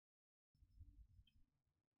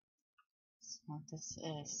So this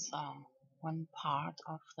is one part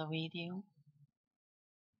of the video.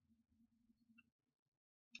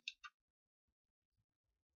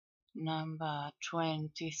 Number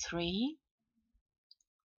 23.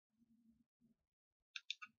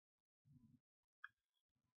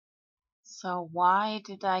 So why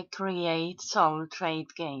did I create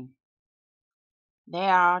SoulTradeGame?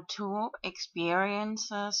 There are two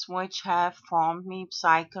experiences which have formed me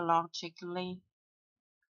psychologically.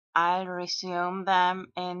 I'll resume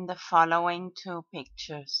them in the following two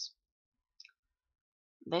pictures.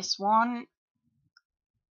 This one,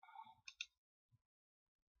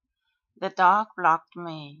 the dog blocked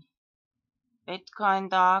me.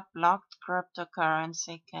 BitcoinDog blocked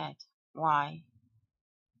cryptocurrency cat. Why?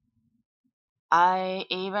 I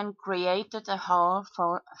even created a whole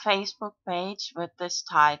Facebook page with this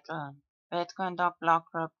title, BitcoinDog blocked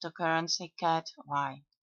cryptocurrency cat. Why?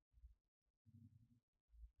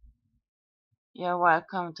 You're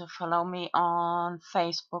welcome to follow me on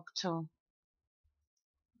Facebook too.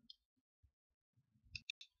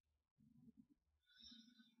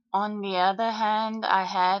 On the other hand, I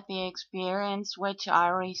had the experience which I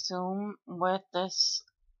resume with this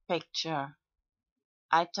picture.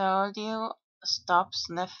 I told you, stop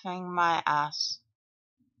sniffing my ass.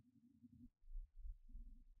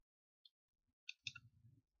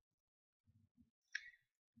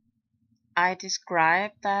 I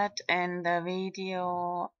described that in the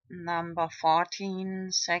video number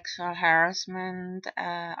 14, Sexual Harassment,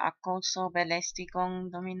 Acoso,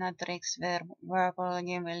 Dominatrix, Verbal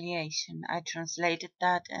Humiliation. I translated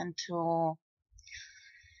that into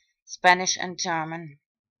Spanish and German.